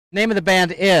Name of the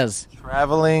band is?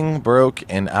 Traveling, broke,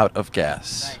 and out of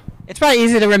gas. It's probably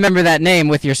easy to remember that name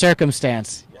with your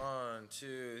circumstance. 1,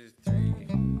 2, 3.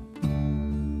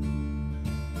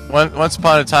 Once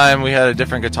upon a time, we had a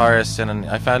different guitarist, and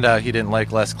I found out he didn't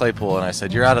like Les Claypool, and I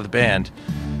said, "You're out of the band."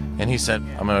 And he said,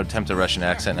 I'm going to attempt a Russian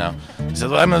accent now. He said,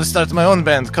 "Well, I'm going to start my own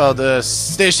band called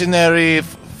Stationary,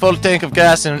 Full Tank of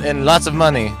Gas, and Lots of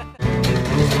Money."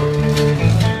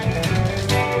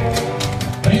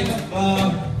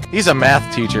 He's a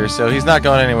math teacher, so he's not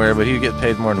going anywhere, but he'd get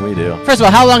paid more than we do. First of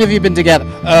all, how long have you been together?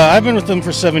 I've been with them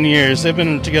for 7 years. They've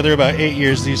been together about 8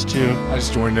 years, these two. I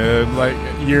just joined like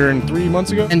a year and 3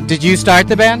 months ago. And did you start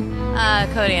the band?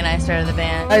 Cody and I started the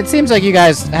band. It seems like you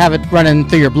guys have it running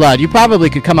through your blood. You probably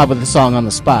could come up with a song on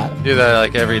the spot. We do that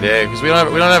like every day, because we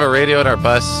don't have a radio in our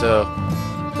bus, so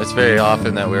it's very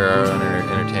often that we're our own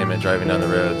entertainment driving down the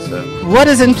road. So what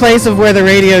is in place of where the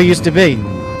radio used to be?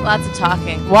 Lots of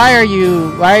talking. Why are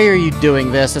you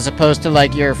doing this as opposed to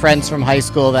like your friends from high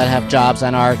school that have jobs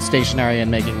and are stationary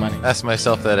and making money? I ask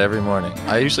myself that every morning.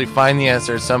 I usually find the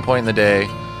answer at some point in the day.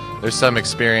 There's some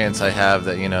experience I have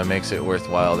that, makes it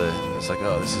worthwhile it's like,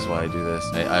 oh, this is why I do this.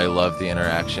 I love the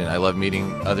interaction. I love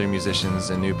meeting other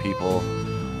musicians and new people.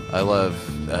 I love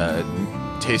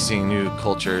tasting new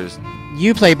cultures.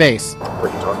 You play bass.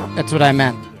 That's what I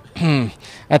meant. In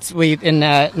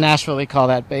Nashville we call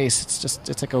that bass.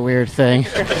 It's like a weird thing.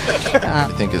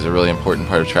 I think is a really important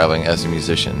part of traveling as a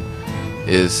musician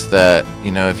is that,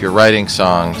 if you're writing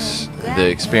songs, the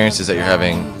experiences that you're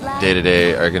having day to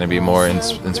day are going to be more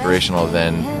inspirational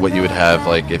than what you would have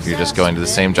like if you're just going to the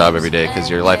same job every day, because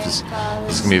your life is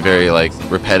going to be very like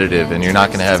repetitive, and you're not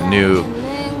going to have new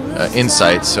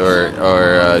insights or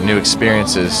new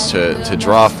experiences to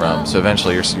draw from. So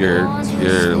eventually your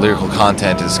lyrical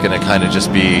content is going to kind of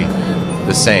just be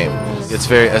the same.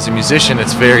 As a musician,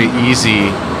 it's very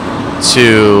easy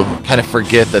to kind of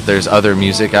forget that there's other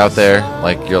music out there.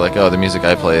 Like you're like, oh, the music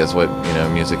I play is what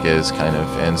music is, kind of.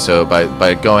 And so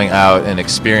by going out and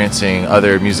experiencing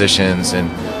other musicians and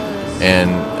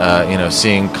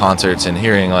seeing concerts and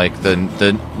hearing like the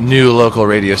new local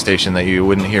radio station that you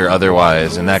wouldn't hear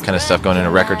otherwise, and that kind of stuff, going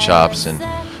into record shops, and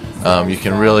you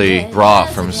can really draw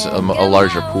from a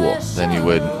larger pool than you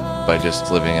would by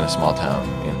just living in a small town.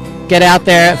 Get out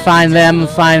there, find them,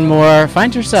 find more,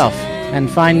 find yourself, and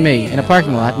find me in a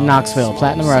parking lot in Knoxville.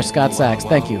 Platinum Rush, Scot Sax.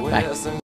 Thank you. Bye.